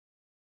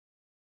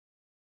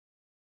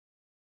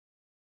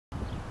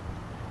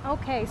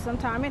Okay,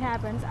 sometime it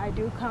happens. I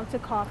do come to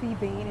Coffee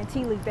Bean and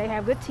Tea Leaf. They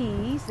have good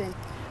teas, and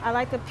I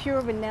like the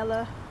pure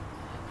vanilla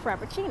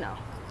Frappuccino.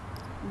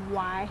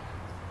 Why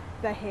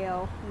the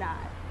hell not?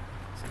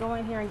 Let's go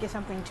in here and get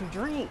something to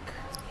drink.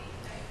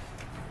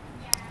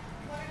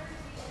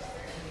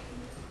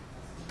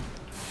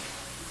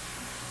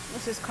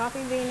 This is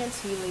Coffee Bean and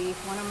Tea Leaf,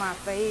 one of my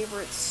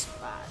favorite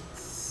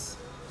spots.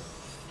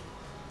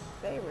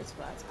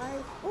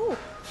 Ooh,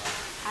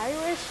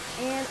 Irish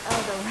and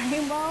of the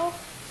Rainbow.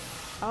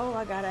 Oh,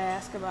 I gotta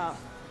ask about,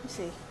 let's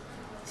see,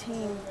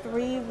 Team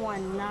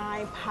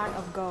 319 Pot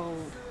of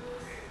Gold.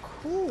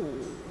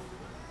 Cool.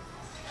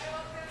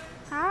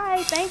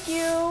 Hi, thank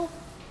you.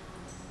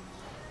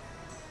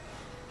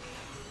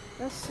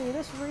 Let's see,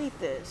 let's read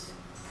this.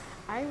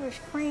 Irish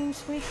cream,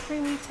 sweet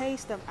creamy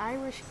taste of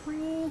Irish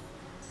cream.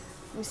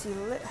 We see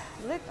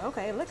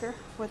liquor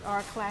with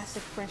our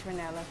classic French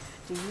vanilla.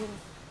 Do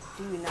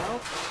you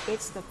know?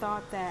 It's the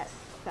thought that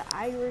the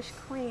Irish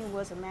cream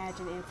was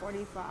imagined in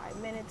 45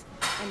 minutes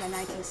in the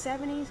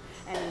 1970s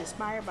and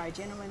inspired by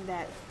gentlemen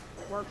that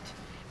worked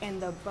in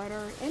the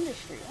butter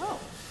industry. Oh,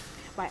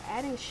 by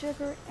adding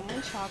sugar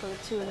and chocolate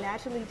to a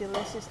naturally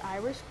delicious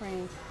Irish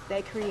cream,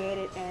 they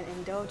created an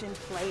indulgent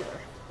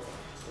flavor.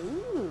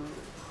 Ooh,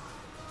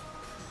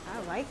 I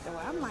like the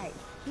way I might.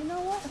 You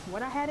know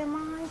what I had in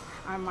mind,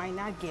 I might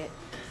not get.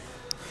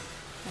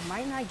 I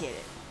might not get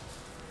it.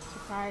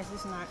 Surprised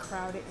it's not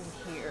crowded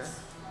in here.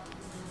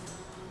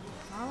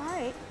 All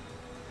right.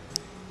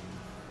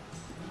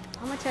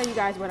 I'm gonna tell you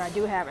guys what I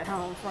do have at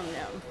home from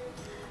them.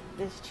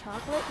 This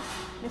chocolate,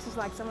 this is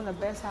like some of the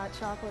best hot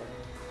chocolate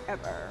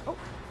ever. Oh,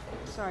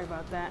 sorry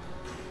about that.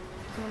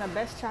 Some of the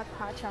best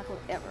hot chocolate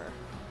ever.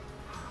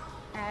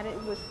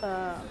 Added with,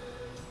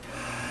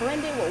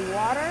 blended with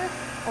water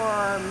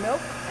or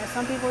milk, as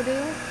some people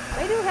do.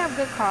 They do have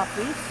good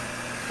coffees,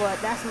 but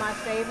that's my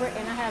favorite.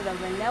 And I have the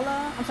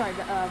vanilla, I'm sorry,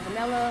 the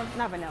vanilla,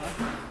 not vanilla,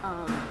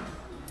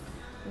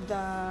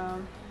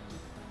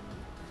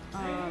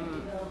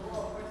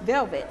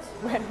 velvet,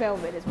 red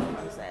velvet is what I'm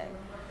gonna say.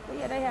 But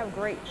yeah, they have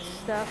great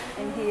stuff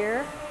in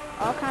here.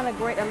 All kind of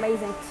great,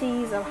 amazing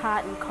teas of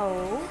hot and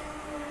cold.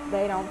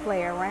 They don't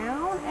play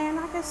around, and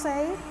like I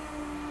say,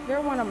 they're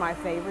one of my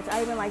favorites.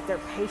 I even like their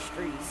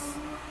pastries.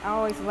 I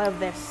always love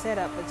their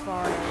setup as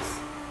far as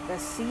the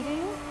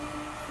seating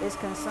is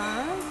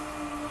concerned.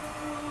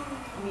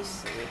 Let me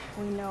see.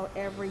 We know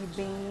every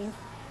bean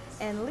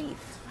and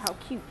leaf. How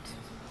cute.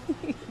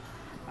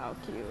 How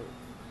cute.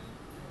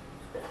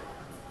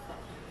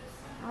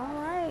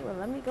 All right, well,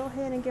 let me go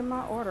ahead and get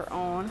my order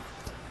on.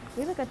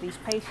 We look at these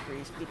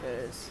pastries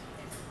because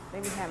they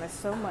be having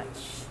so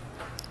much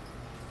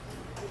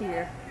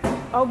here.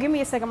 Oh, give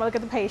me a second. I'm gonna look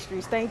at the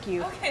pastries. Thank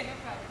you. Okay, no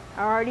problem.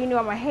 I already knew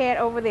I'm gonna head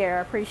over there.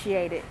 I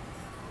appreciate it.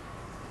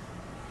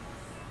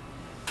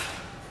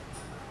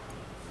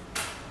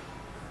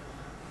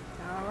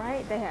 All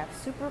right, they have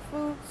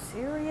superfood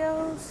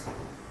cereals.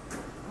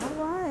 All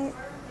right.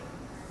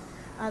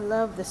 I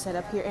love the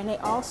setup here. And they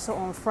also,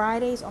 on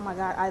Fridays, oh my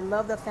God, I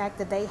love the fact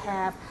that they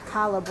have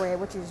challah bread,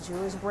 which is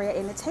Jewish bread.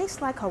 And it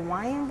tastes like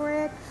Hawaiian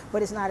bread,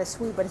 but it's not as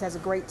sweet, but it has a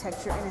great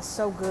texture. And it's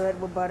so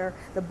good with butter.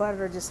 The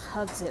butter just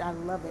hugs it. I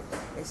love it.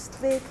 It's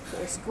thick,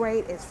 it's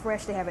great, it's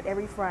fresh. They have it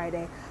every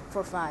Friday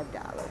for $5.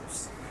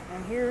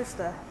 And here's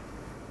the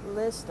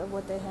list of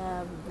what they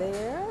have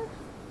there.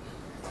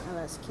 Now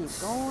let's keep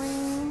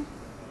going.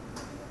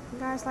 You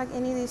guys like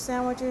any of these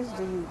sandwiches?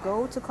 Do you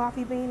go to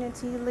Coffee Bean and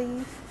Tea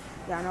Leaf?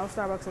 Y'all know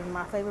Starbucks is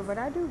my favorite, but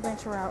I do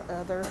venture out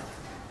other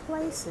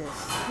places.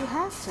 You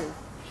have to.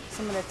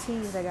 Some of the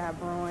teas they got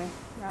brewing.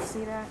 Y'all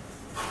see that?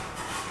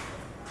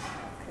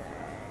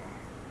 Okay.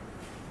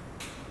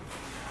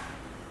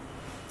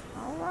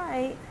 All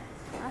right.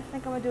 I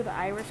think I'm gonna do the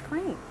Irish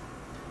cream.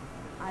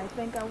 I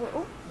think I will.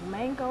 Oh,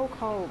 mango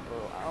cold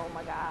brew. Oh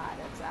my God,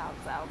 that sounds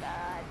so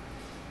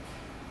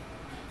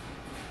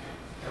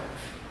good.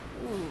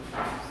 Ooh.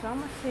 So I'm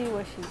gonna see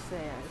what she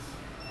says.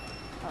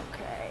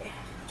 Okay.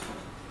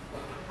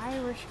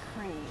 Irish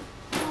cream.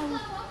 I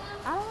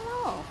don't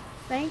know.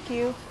 Thank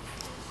you.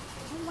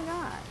 Oh my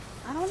God.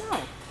 I don't know.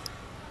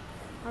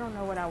 I don't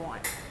know what I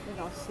want. We're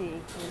gonna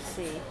see. Let's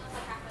see.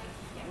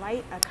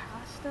 Light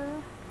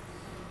Acosta.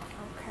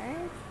 Okay.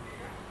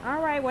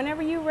 All right.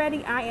 Whenever you're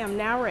ready, I am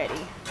now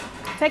ready.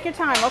 Take your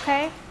time,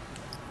 okay?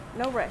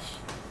 No rush.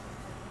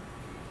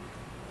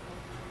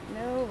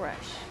 No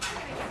rush.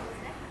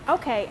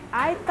 Okay.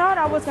 I thought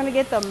I was gonna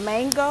get the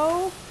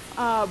mango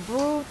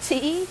brewed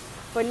tea.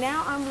 But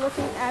now I'm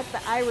looking at the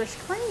Irish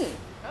cream.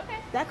 Okay.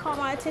 That caught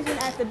my attention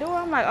at the door.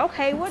 I'm like,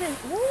 okay, what is,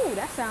 ooh,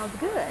 that sounds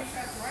good.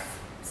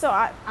 So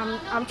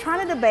I'm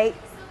trying to debate.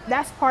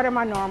 That's part of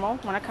my normal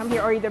when I come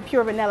here, or either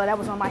pure vanilla, that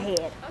was on my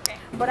head. Okay.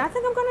 But I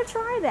think I'm gonna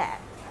try that.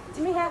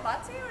 Do you want the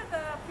latte or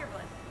the pure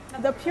blend?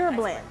 Not The pure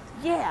blend.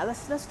 Yeah,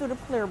 let's do the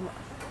pure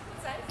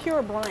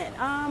blend.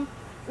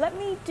 Let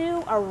me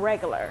do a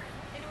regular.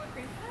 Any whipped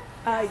cream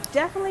for that?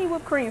 Definitely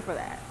whipped cream for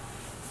that.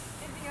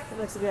 Anything else? It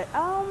looks good.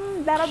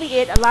 That'll be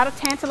it. A lot of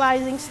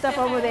tantalizing stuff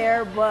over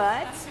there,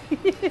 but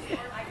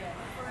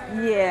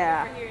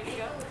yeah.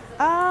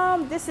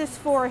 This is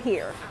for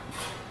here.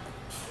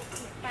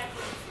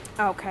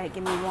 Okay,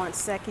 give me 1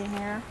 second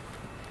here.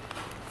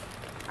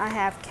 I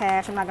have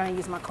cash. I'm not gonna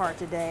use my card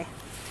today.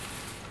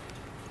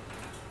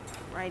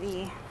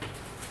 Righty.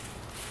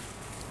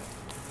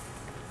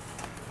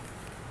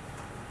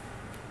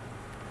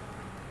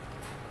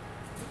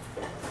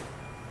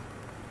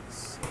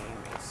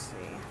 Let's see.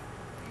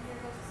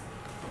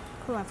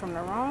 Pulling from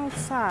the wrong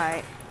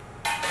side.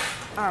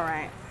 All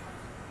right.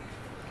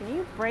 Can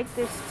you break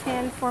this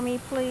tin for me,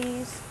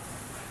 please?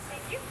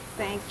 Thank you.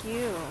 Thank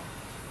you.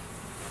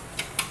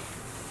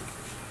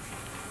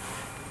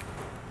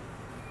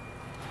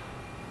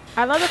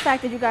 I love the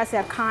fact that you guys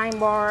have kind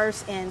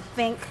bars and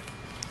think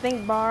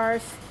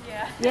bars.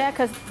 Yeah. Yeah,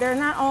 because they're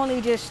not only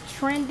just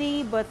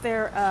trendy, but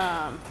they're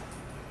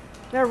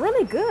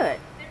really good.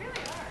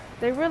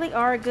 They really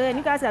are good. And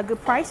you guys got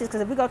good prices,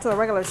 because if we go to a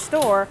regular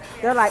store,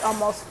 they're like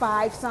almost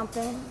 5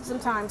 something,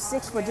 sometimes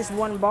 6 for just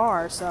 1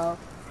 bar. So,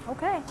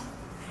 okay.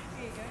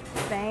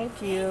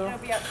 Thank you. It'll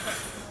be up quick.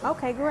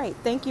 Okay, great.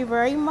 Thank you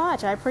very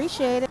much. I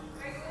appreciate it.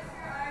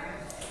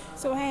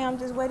 So, hey, I'm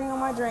just waiting on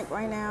my drink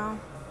right now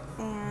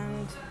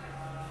and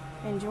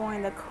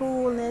enjoying the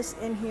coolness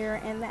in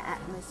here and the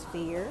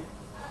atmosphere.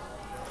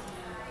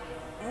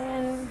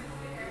 And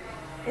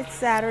it's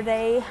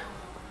Saturday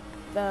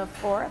the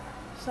 4th.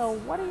 So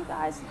what are you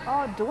guys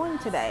all doing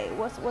today?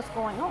 What's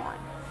going on?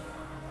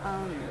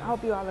 I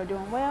hope you all are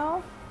doing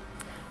well.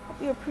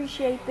 Hope you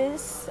appreciate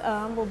this.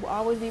 We'll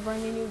always be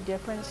bringing you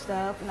different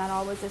stuff, not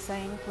always the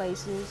same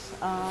places.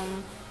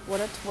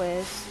 With a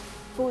twist.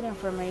 Food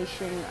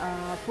information,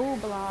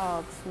 food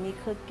blogs, me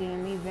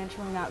cooking, me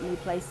venturing out new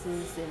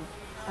places, and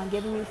I'm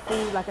giving you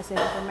food, like I said,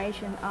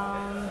 information,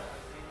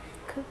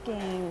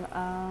 cooking,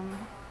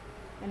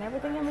 and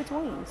everything in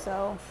between.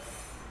 So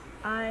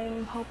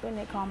I'm hoping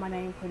they call my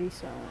name pretty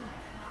soon.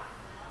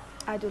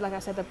 I do, like I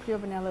said, the pure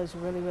vanilla is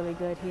really, really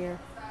good here.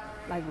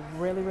 Like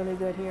really, really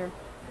good here.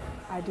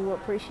 I do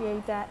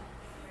appreciate that.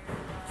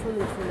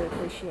 Truly, truly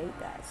appreciate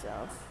that. So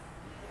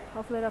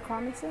hopefully they'll call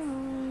me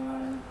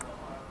soon.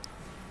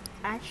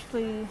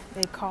 Actually,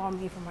 they called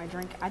me for my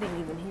drink. I didn't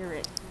even hear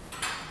it.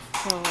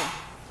 So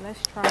let's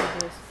try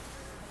this.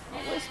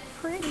 Oh, it's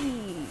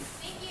pretty.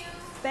 Thank you.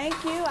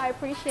 Thank you. I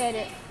appreciate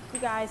it. You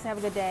guys have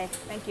a good day.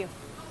 Thank you.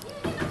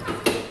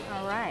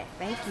 All right.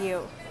 Thank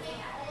you.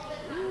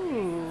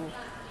 Ooh,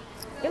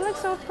 it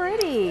looks so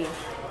pretty.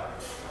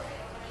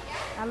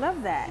 I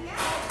love that.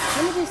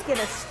 Let me just get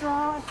a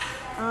straw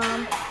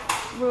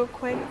real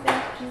quick.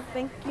 Thank you.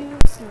 Thank you.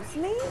 Excuse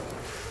me.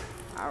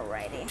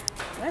 Alrighty.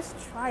 Let's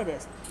try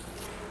this.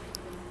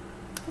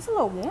 It's a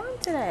little warm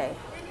today.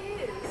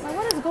 It is. Like,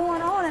 what is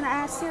going on? And I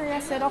asked Siri, I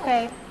said,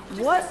 okay,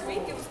 what? Last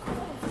week it was cold.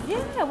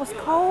 Yeah, it was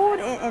cold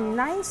and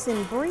nice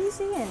and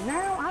breezy, and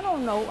now I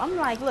don't know. I'm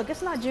like, look,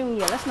 it's not June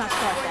yet. Let's not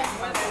start that.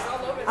 Weather's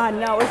all over the I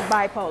know, it's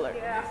bipolar.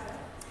 Yeah.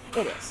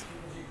 It is.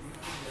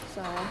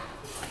 So,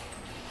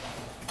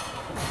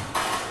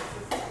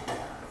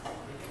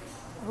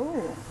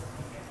 ooh,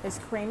 it's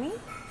creamy.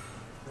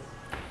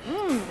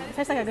 It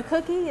tastes like a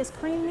cookie. It's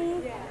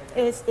creamy. Yeah.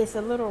 It's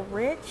a little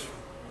rich.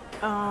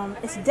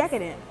 It's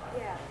decadent.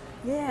 Yeah.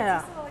 Yeah.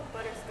 It's like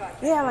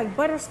butterscotch. Yeah, like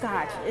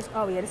butterscotch. It's,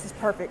 oh yeah, this is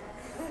perfect.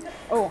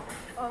 Oh.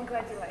 Oh, I'm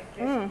glad you like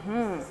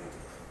it.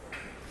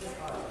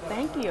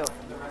 Thank you.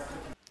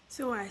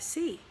 So I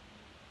see.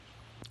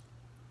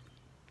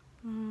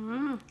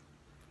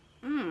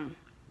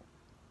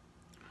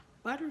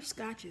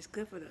 Butterscotch is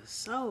good for the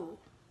soul.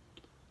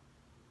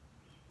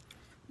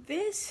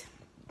 This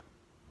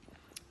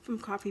from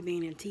Coffee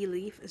Bean and Tea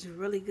Leaf is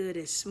really good.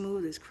 It's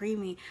smooth, it's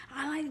creamy.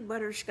 I like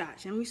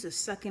butterscotch. I'm used to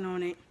sucking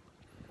on it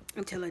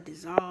until it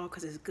dissolves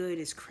because it's good,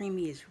 it's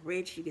creamy, it's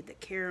rich. You get the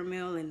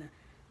caramel and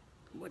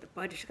with the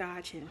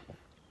butterscotch. And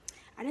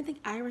I didn't think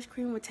Irish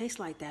cream would taste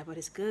like that, but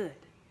it's good.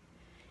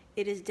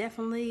 It is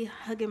definitely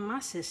hugging my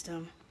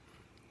system.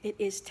 It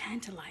is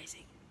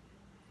tantalizing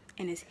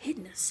and it's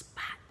hitting a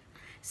spot.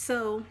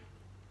 So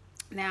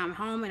now I'm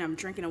home and I'm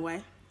drinking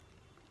away.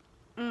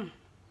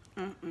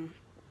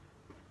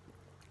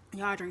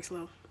 Y'all drink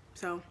slow.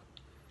 So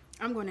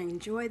I'm going to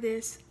enjoy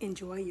this.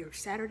 Enjoy your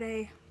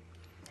Saturday.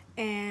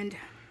 And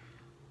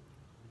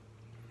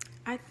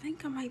I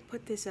think I might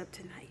put this up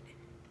tonight.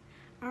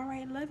 All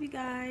right. Love you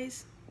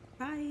guys.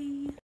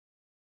 Bye.